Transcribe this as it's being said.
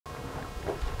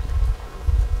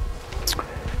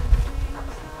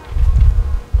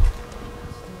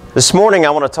This morning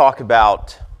I want to talk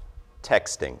about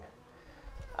texting.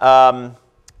 Now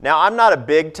I'm not a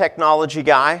big technology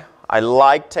guy. I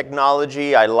like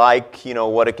technology. I like,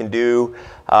 what it can do.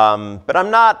 But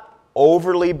I'm not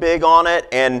overly big on it.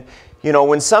 And,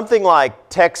 when something like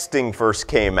texting first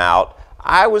came out,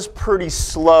 I was pretty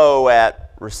slow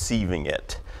at receiving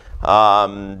it.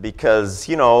 Because,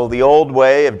 the old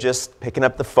way of just picking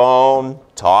up the phone,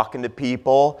 talking to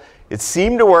people, it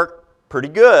seemed to work pretty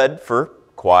good for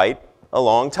quite a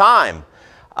long time.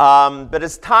 But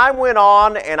as time went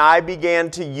on and I began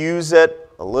to use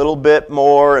it a little bit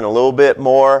more and a little bit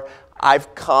more,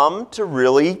 I've come to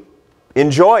really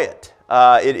enjoy it.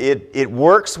 It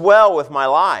works well with my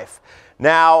life.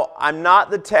 Now, I'm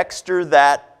not the texter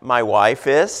that my wife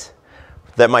is,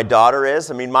 that my daughter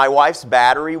is. I mean, my wife's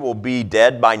battery will be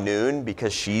dead by noon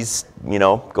because she's,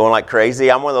 going like crazy.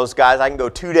 I'm one of those guys, I can go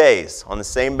 2 days on the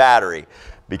same battery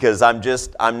because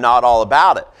I'm not all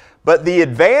about it. But the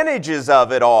advantages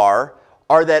of it are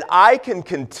that I can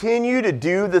continue to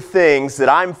do the things that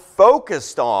I'm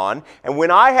focused on, and when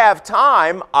I have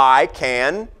time, I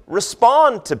can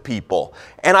respond to people.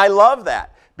 And I love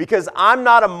that because I'm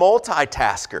not a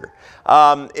multitasker.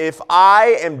 If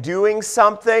I am doing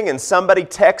something and somebody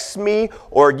texts me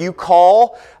or you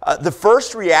call, the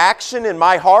first reaction in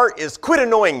my heart is, quit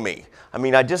annoying me. I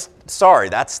mean, sorry,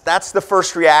 that's the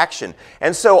first reaction.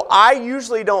 And so I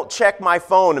usually don't check my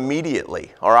phone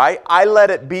immediately, all right? I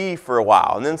let it be for a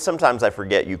while, and then sometimes I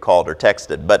forget you called or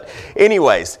texted. But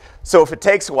anyways, so if it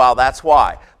takes a while, that's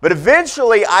why. But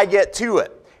eventually I get to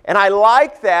it. And I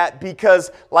like that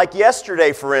because, like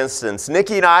yesterday, for instance,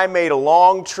 Nikki and I made a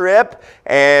long trip,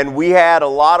 and we had a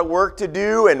lot of work to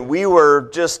do, and we were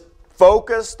just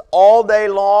focused all day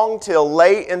long till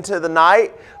late into the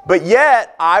night. But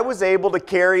yet, I was able to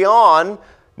carry on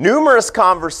numerous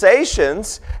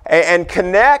conversations and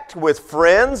connect with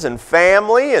friends and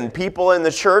family and people in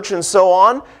the church and so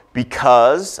on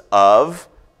because of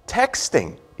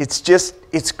texting.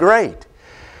 It's great.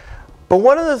 But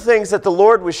one of the things that the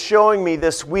Lord was showing me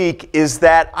this week is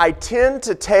that I tend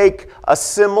to take a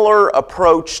similar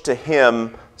approach to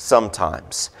Him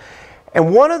sometimes.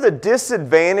 And one of the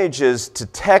disadvantages to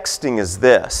texting is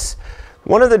this.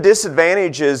 One of the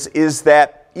disadvantages is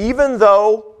that even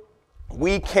though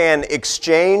we can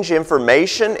exchange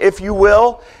information, if you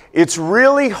will, it's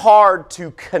really hard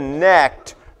to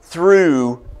connect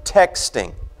through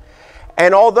texting.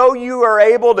 And although you are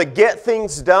able to get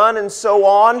things done and so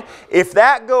on, if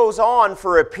that goes on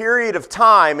for a period of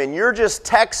time and you're just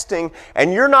texting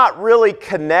and you're not really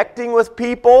connecting with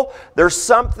people, there's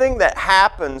something that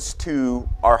happens to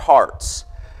our hearts.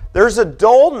 There's a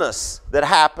dullness that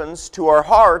happens to our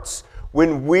hearts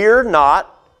when we're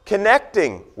not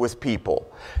connecting with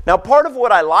people. Now, part of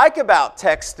what I like about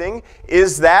texting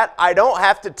is that I don't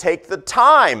have to take the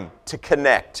time to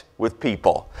connect with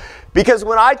people. Because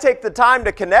when I take the time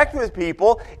to connect with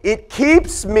people, it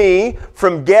keeps me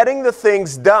from getting the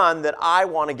things done that I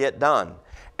want to get done.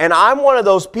 And I'm one of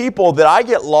those people that I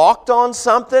get locked on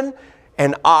something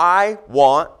and I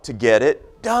want to get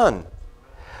it done.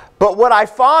 But what I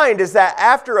find is that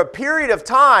after a period of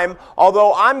time,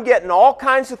 although I'm getting all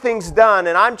kinds of things done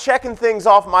and I'm checking things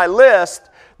off my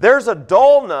list, there's a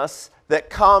dullness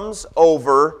that comes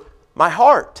over my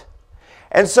heart.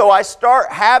 And so I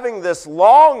start having this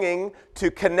longing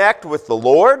to connect with the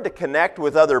Lord, to connect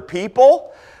with other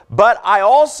people. But I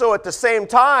also, at the same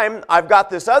time, I've got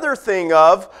this other thing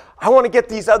of, I want to get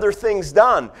these other things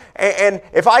done. And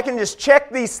if I can just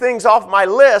check these things off my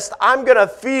list, I'm going to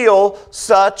feel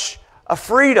such a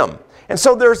freedom. And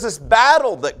so there's this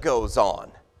battle that goes on.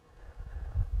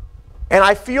 And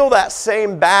I feel that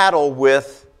same battle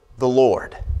with the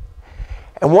Lord.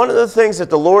 And one of the things that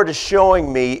the Lord is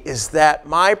showing me is that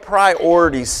my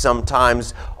priorities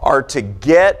sometimes are to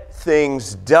get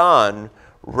things done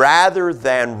rather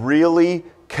than really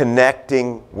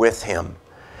connecting with Him.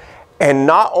 And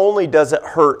not only does it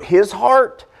hurt His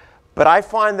heart, but I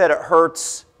find that it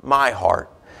hurts my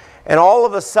heart. And all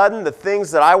of a sudden, the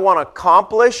things that I want to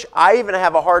accomplish, I even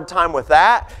have a hard time with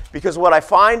that because what I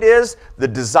find is the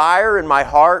desire in my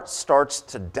heart starts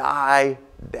to die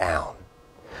down.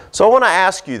 So I want to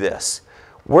ask you this.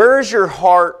 Where is your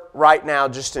heart right now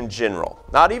just in general?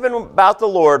 Not even about the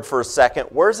Lord for a second.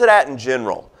 Where's it at in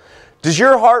general? Does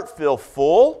your heart feel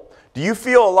full? Do you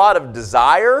feel a lot of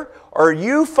desire? Or are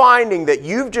you finding that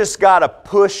you've just got to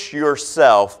push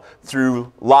yourself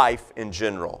through life in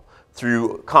general?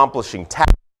 Through accomplishing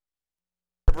tasks,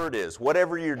 whatever it is,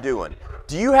 whatever you're doing.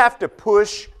 Do you have to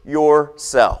push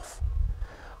yourself?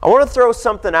 I want to throw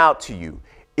something out to you.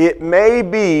 It may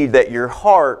be that your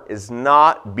heart is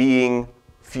not being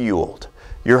fueled.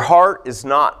 Your heart is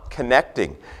not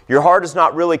connecting. Your heart is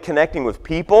not really connecting with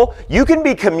people. You can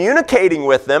be communicating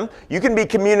with them. You can be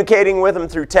communicating with them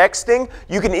through texting.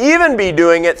 You can even be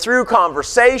doing it through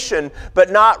conversation,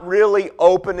 but not really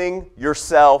opening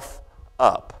yourself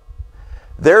up.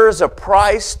 There is a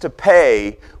price to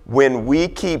pay when we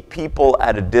keep people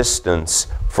at a distance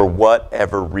for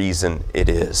whatever reason it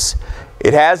is.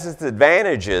 It has its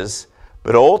advantages,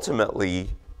 but ultimately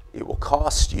it will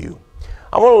cost you.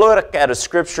 I want to look at a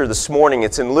scripture this morning.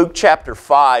 It's in Luke chapter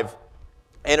 5,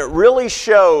 and it really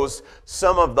shows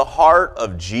some of the heart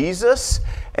of Jesus,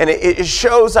 and it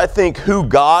shows, I think, who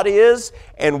God is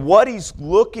and what He's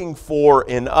looking for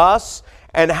in us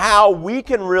and how we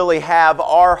can really have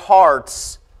our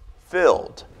hearts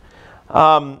filled.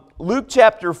 Luke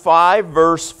chapter 5,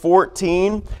 verse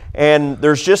 14, and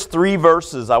there's just 3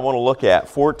 verses I want to look at,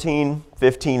 14,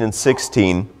 15, and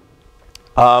 16.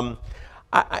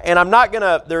 And I'm not going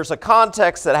to, there's a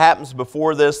context that happens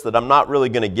before this that I'm not really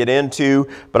going to get into,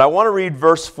 but I want to read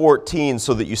verse 14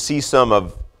 so that you see some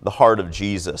of the heart of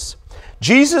Jesus.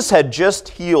 Jesus had just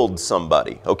healed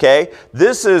somebody, okay?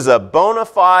 This is a bona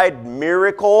fide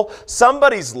miracle.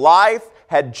 Somebody's life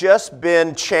had just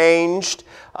been changed.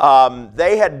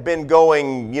 They had been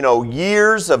going,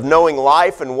 years of knowing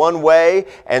life in one way,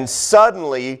 and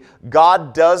suddenly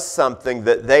God does something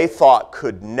that they thought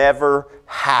could never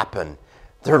happen.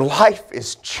 Their life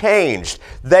is changed.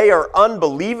 They are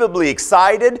unbelievably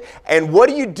excited. And what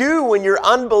do you do when you're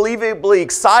unbelievably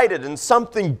excited and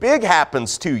something big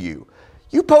happens to you?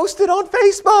 You post it on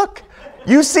Facebook.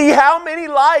 You see how many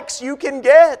likes you can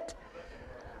get.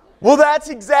 Well, that's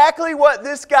exactly what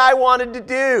this guy wanted to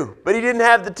do, but he didn't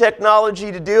have the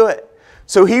technology to do it.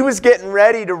 So he was getting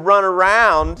ready to run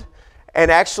around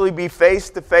and actually be face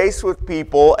to face with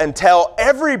people and tell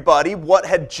everybody what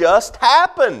had just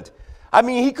happened. I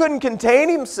mean, he couldn't contain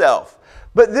himself.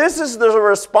 But this is the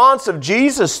response of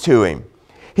Jesus to him.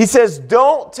 He says,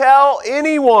 "Don't tell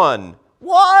anyone."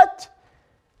 What?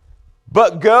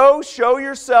 "But go show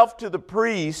yourself to the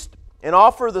priest and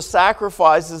offer the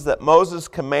sacrifices that Moses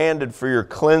commanded for your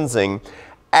cleansing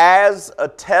as a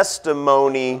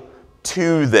testimony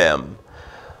to them."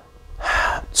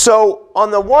 So, on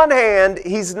the one hand,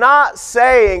 he's not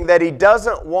saying that he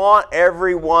doesn't want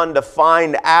everyone to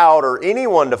find out or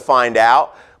anyone to find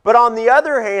out. But on the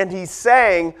other hand, he's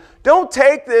saying, don't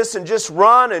take this and just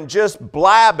run and just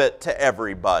blab it to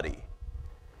everybody.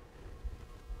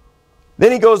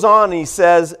 Then he goes on and he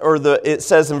says, it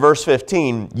says in verse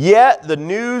 15, "Yet the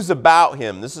news about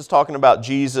him," this is talking about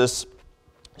Jesus,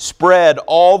 "spread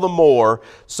all the more,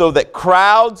 so that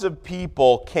crowds of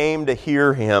people came to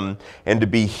hear him and to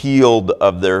be healed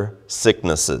of their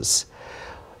sicknesses."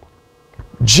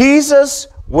 Jesus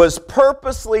was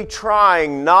purposely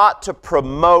trying not to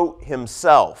promote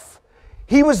himself.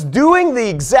 He was doing the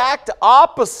exact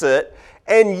opposite,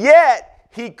 and yet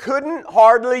he couldn't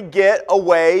hardly get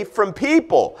away from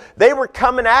people. They were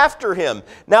coming after him.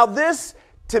 Now this,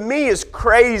 to me, is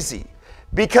crazy,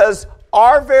 because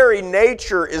our very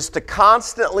nature is to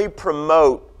constantly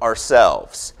promote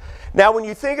ourselves. Now, when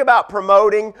you think about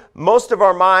promoting, most of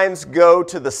our minds go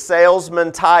to the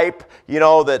salesman type,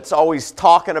 that's always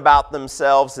talking about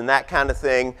themselves and that kind of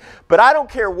thing. But I don't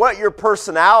care what your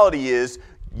personality is,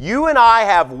 you and I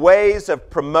have ways of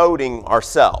promoting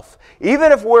ourselves.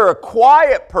 Even if we're a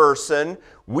quiet person,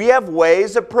 we have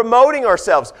ways of promoting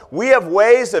ourselves. We have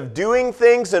ways of doing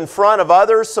things in front of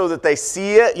others so that they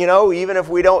see it, even if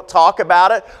we don't talk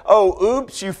about it. Oh,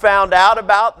 oops, you found out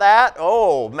about that?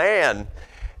 Oh, man.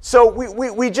 So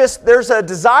there's a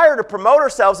desire to promote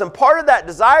ourselves, and part of that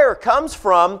desire comes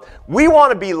from we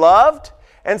want to be loved,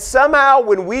 and somehow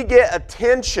when we get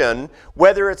attention,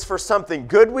 whether it's for something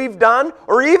good we've done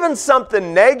or even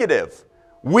something negative,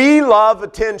 we love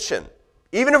attention.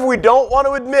 Even if we don't want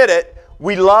to admit it,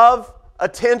 we love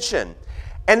attention.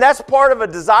 And that's part of a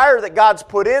desire that God's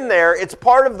put in there. It's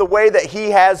part of the way that He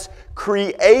has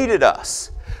created us.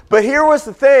 But here was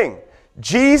the thing.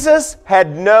 Jesus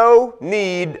had no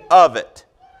need of it.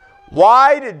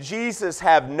 Why did Jesus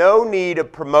have no need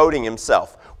of promoting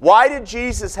Himself? Why did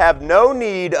Jesus have no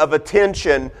need of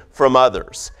attention from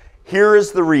others? Here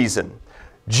is the reason.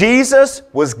 Jesus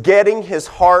was getting His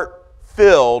heart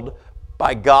filled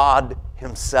by God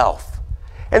Himself.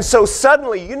 And so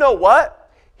suddenly, you know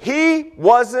what? He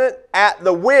wasn't at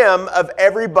the whim of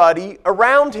everybody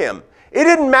around him. It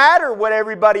didn't matter what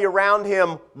everybody around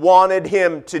him wanted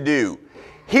him to do.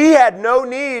 He had no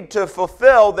need to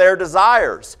fulfill their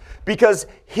desires because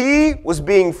he was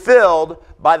being filled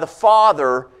by the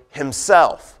Father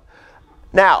Himself.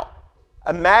 Now,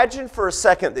 imagine for a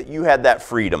second that you had that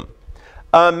freedom.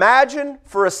 Imagine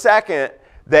for a second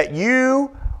that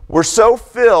you were so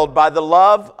filled by the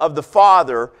love of the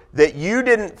Father that you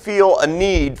didn't feel a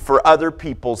need for other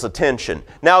people's attention.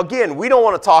 Now again, we don't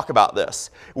want to talk about this.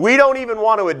 We don't even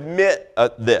want to admit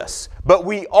this. But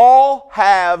we all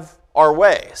have our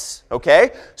ways,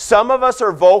 okay? Some of us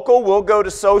are vocal. We'll go to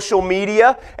social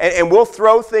media and we'll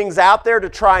throw things out there to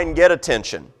try and get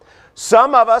attention.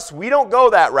 Some of us, we don't go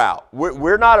that route.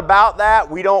 We're not about that.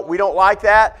 We don't like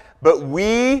that. But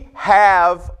we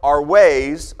have our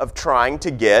ways of trying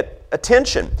to get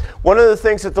attention. One of the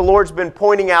things that the Lord's been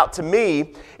pointing out to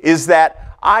me is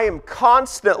that I am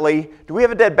constantly... Do we have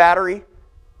a dead battery?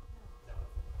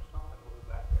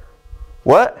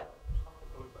 What?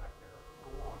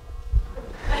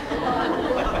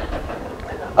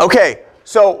 Okay,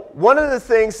 so one of the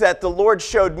things that the Lord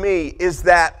showed me is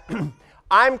that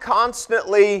I'm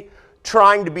constantly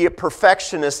trying to be a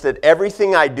perfectionist at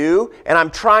everything I do, and I'm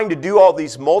trying to do all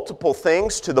these multiple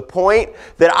things to the point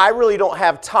that I really don't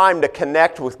have time to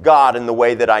connect with God in the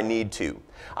way that I need to.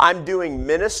 I'm doing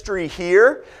ministry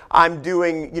here. I'm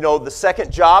doing, the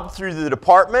second job through the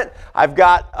department. I've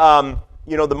got,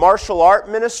 the martial art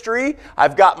ministry.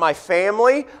 I've got my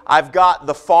family. I've got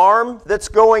the farm that's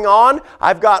going on.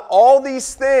 I've got all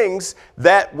these things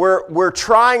that we're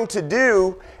trying to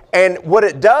do, and what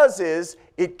it does is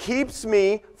it keeps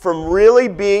me from really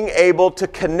being able to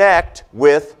connect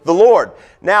with the Lord.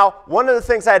 Now, one of the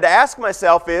things I had to ask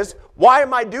myself is, why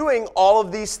am I doing all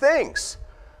of these things?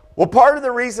 Well, part of the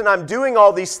reason I'm doing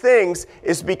all these things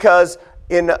is because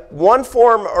in one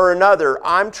form or another,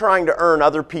 I'm trying to earn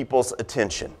other people's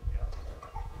attention.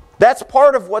 That's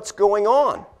part of what's going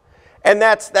on. And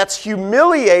that's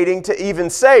humiliating to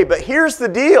even say, but here's the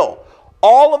deal.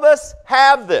 All of us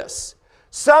have this.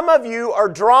 Some of you are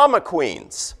drama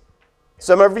queens.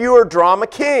 Some of you are drama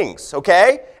kings,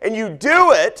 okay? And you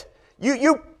do it,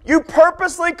 you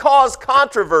purposely cause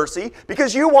controversy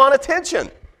because you want attention.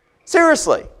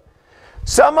 Seriously.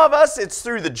 Some of us, it's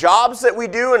through the jobs that we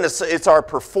do and it's our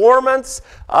performance.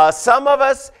 Some of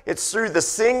us, it's through the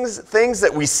things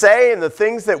that we say and the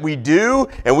things that we do,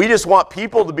 and we just want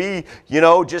people to be,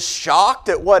 just shocked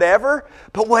at whatever.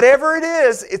 But whatever it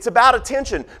is, it's about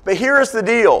attention. But here's the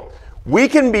deal. We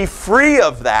can be free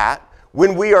of that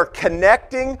when we are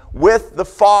connecting with the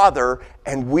Father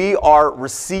and we are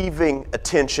receiving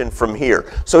attention from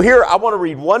here. So here, I want to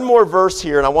read one more verse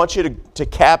here, and I want you to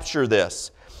capture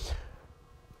this.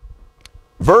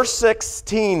 Verse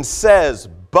 16 says,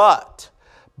 But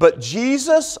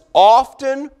Jesus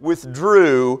often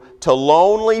withdrew to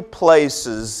lonely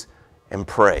places and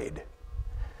prayed.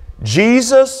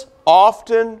 Jesus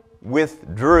often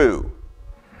withdrew.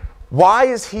 Why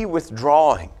is he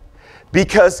withdrawing?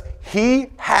 Because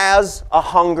he has a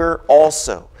hunger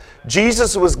also.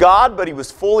 Jesus was God, but he was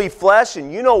fully flesh,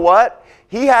 and you know what?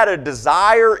 He had a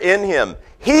desire in him.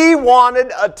 He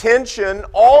wanted attention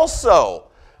also.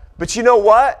 But you know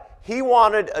what? He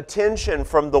wanted attention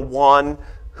from the one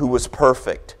who was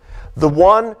perfect. The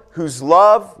one whose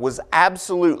love was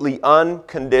absolutely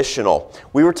unconditional.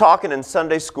 We were talking in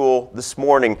Sunday school this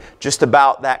morning just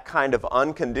about that kind of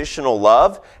unconditional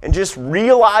love and just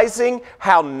realizing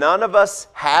how none of us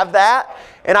have that.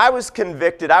 And I was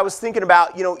convicted. I was thinking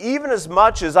about, even as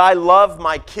much as I love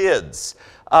my kids,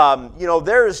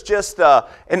 there is just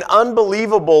an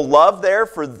unbelievable love there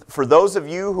for those of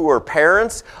you who are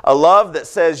parents, a love that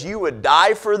says you would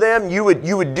die for them, you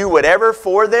would do whatever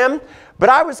for them. But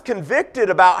I was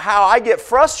convicted about how I get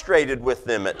frustrated with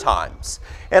them at times.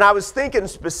 And I was thinking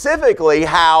specifically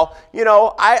how,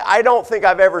 I don't think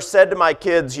I've ever said to my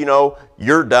kids,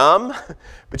 you're dumb.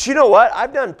 But you know what?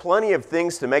 I've done plenty of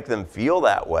things to make them feel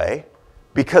that way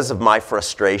because of my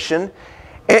frustration.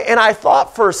 And I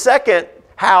thought for a second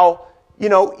how,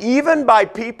 even by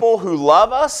people who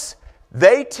love us,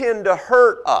 they tend to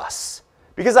hurt us.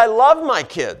 Because I love my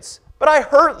kids, but I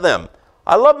hurt them.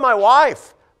 I love my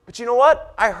wife. But you know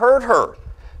what? I hurt her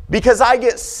because I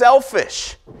get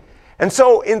selfish. And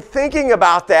so in thinking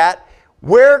about that,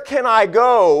 where can I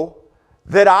go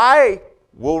that I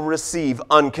will receive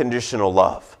unconditional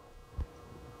love?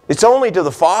 It's only to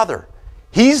the Father.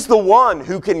 He's the one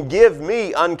who can give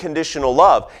me unconditional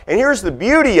love. And here's the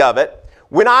beauty of it.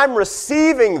 When I'm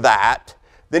receiving that,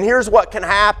 then here's what can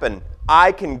happen.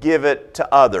 I can give it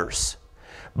to others.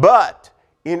 But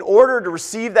in order to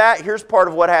receive that, here's part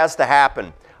of what has to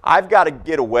happen. I've got to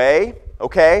get away,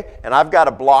 okay? And I've got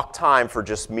to block time for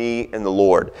just me and the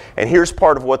Lord. And here's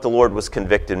part of what the Lord was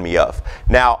convicting me of.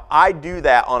 Now, I do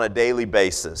that on a daily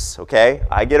basis, okay?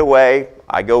 I get away,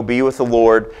 I go be with the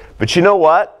Lord. But you know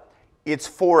what? It's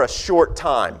for a short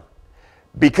time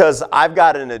because I've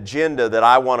got an agenda that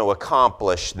I want to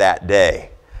accomplish that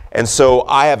day. And so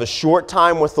I have a short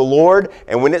time with the Lord,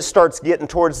 and when it starts getting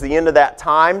towards the end of that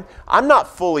time, I'm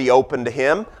not fully open to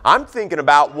Him. I'm thinking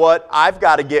about what I've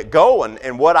got to get going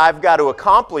and what I've got to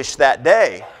accomplish that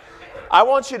day. I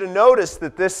want you to notice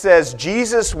that this says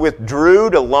Jesus withdrew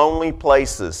to lonely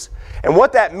places. And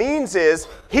what that means is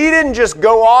He didn't just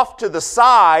go off to the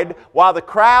side while the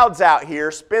crowd's out here,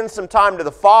 spend some time to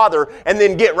the Father, and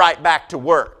then get right back to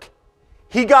work.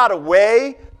 He got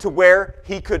away to where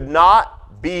He could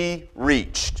not be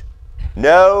reached.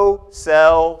 No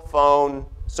cell phone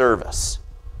service.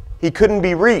 He couldn't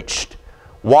be reached.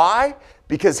 Why?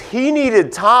 Because He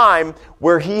needed time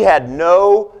where He had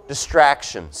no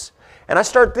distractions. And I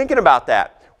started thinking about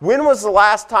that. When was the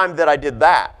last time that I did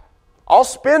that? I'll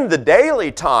spend the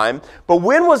daily time, but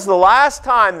when was the last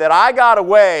time that I got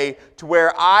away to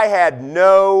where I had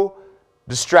no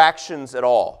distractions at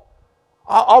all?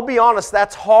 I'll be honest,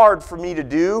 that's hard for me to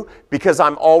do because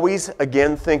I'm always,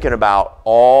 again, thinking about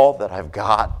all that I've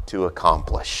got to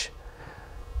accomplish.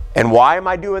 And why am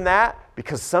I doing that?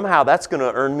 Because somehow that's going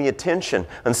to earn me attention,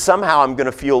 and somehow I'm going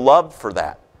to feel loved for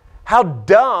that. How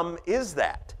dumb is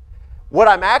that? What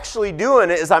I'm actually doing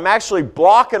is I'm actually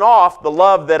blocking off the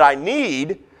love that I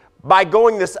need by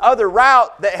going this other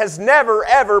route that has never,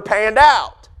 ever panned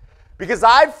out. Because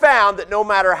I've found that no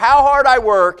matter how hard I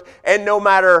work and no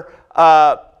matter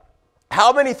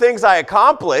how many things I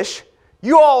accomplish,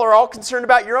 you all are all concerned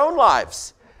about your own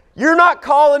lives. You're not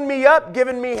calling me up,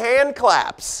 giving me hand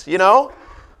claps, you know?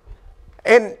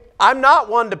 And I'm not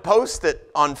one to post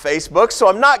it on Facebook, so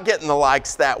I'm not getting the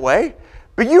likes that way.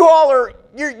 But you all are,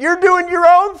 you're doing your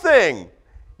own thing.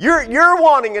 You're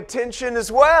wanting attention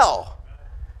as well.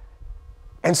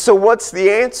 And so what's the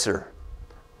answer?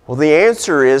 Well, the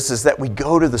answer is that we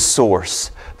go to the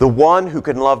source, the one who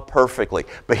can love perfectly.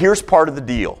 But here's part of the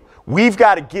deal. We've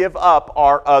got to give up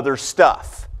our other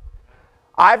stuff.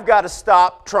 I've got to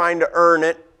stop trying to earn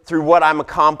it through what I'm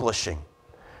accomplishing.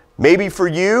 Maybe for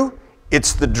you,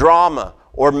 it's the drama,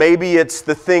 or maybe it's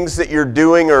the things that you're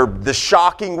doing, or the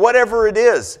shocking, whatever it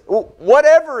is.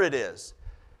 Whatever it is.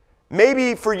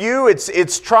 Maybe for you,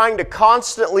 it's trying to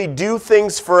constantly do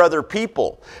things for other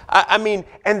people. I mean,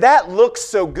 and that looks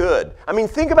so good. I mean,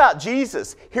 think about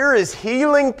Jesus. Here is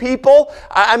healing people.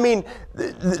 I mean,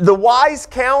 the wise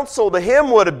counsel to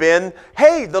Him would have been,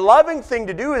 hey, the loving thing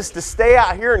to do is to stay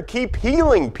out here and keep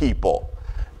healing people.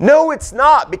 No, it's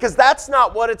not, because that's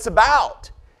not what it's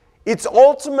about. It's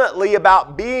ultimately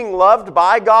about being loved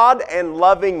by God and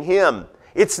loving Him.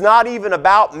 It's not even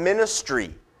about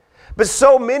ministry. But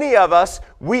so many of us,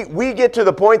 we get to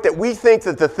the point that we think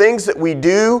that the things that we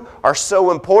do are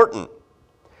so important.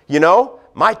 You know,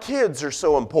 my kids are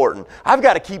so important. I've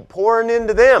got to keep pouring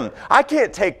into them. I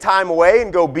can't take time away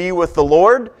and go be with the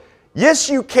Lord. Yes,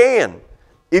 you can.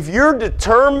 If you're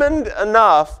determined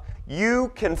enough,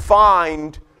 you can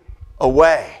find a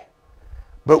way.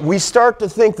 But we start to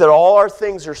think that all our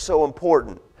things are so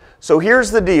important. So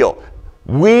here's the deal.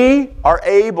 We are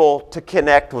able to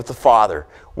connect with the Father.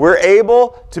 We're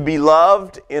able to be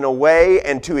loved in a way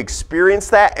and to experience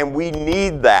that, and we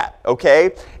need that,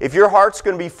 okay? If your heart's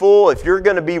going to be full, if you're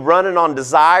going to be running on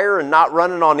desire and not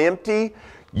running on empty,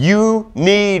 you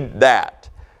need that.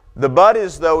 The but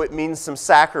is, though, it means some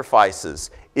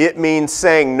sacrifices. It means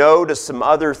saying no to some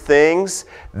other things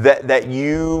that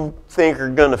you think are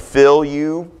going to fill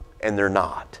you, and they're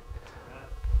not.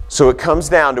 So it comes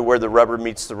down to where the rubber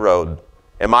meets the road.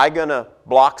 Am I going to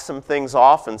block some things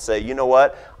off and say, you know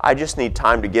what, I just need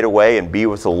time to get away and be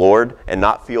with the Lord and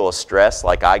not feel a stress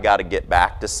like I got to get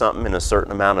back to something in a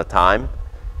certain amount of time?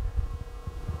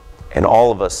 And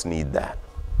all of us need that.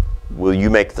 Will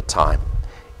you make the time?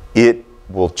 It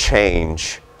will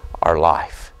change our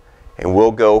life. And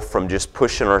we'll go from just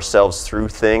pushing ourselves through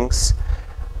things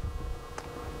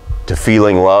to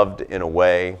feeling loved in a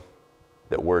way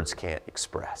that words can't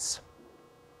express.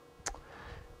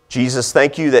 Jesus,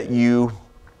 thank you that you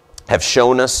have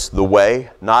shown us the way,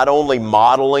 not only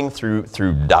modeling through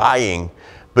dying,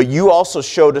 but you also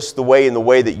showed us the way in the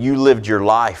way that you lived your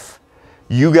life.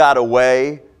 You got a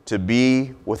way to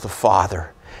be with the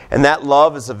Father. And that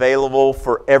love is available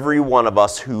for every one of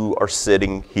us who are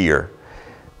sitting here.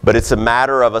 But it's a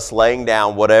matter of us laying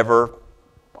down whatever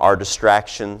our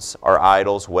distractions, our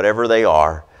idols, whatever they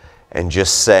are, and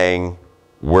just saying,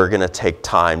 we're going to take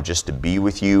time just to be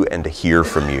with you and to hear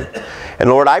from you. And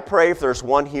Lord, I pray if there's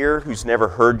one here who's never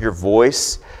heard your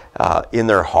voice in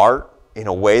their heart in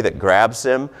a way that grabs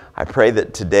them, I pray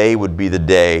that today would be the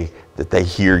day that they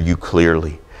hear you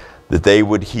clearly, that they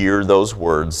would hear those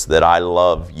words that I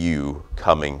love you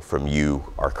coming from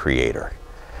you, our Creator.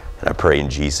 And I pray in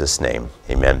Jesus' name,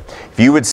 amen. If you would